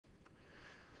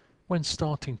When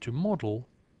starting to model,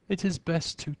 it is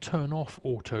best to turn off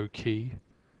Auto Key,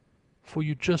 for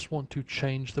you just want to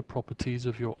change the properties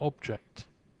of your object.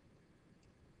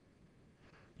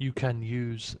 You can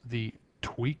use the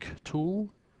Tweak tool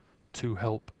to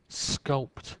help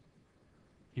sculpt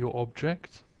your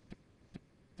object.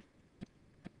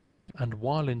 And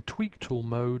while in Tweak tool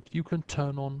mode, you can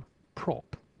turn on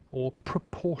Prop or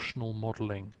Proportional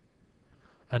Modeling.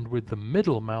 And with the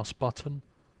middle mouse button,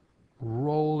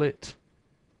 roll it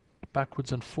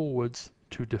backwards and forwards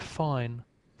to define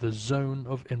the zone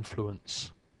of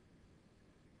influence.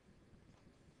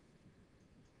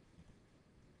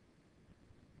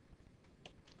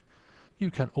 You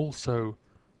can also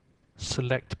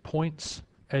select points,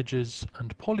 edges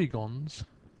and polygons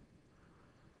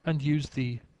and use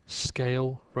the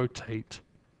Scale, Rotate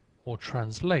or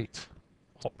Translate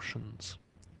options.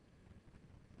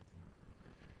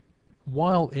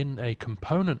 While in a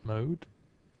component mode,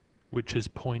 which is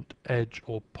point, edge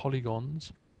or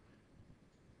polygons,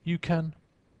 you can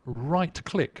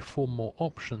right-click for more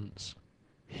options.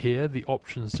 Here the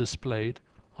options displayed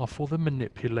are for the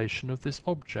manipulation of this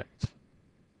object.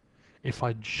 If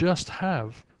I just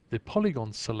have the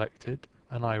polygon selected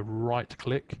and I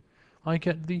right-click, I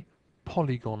get the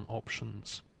polygon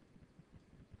options.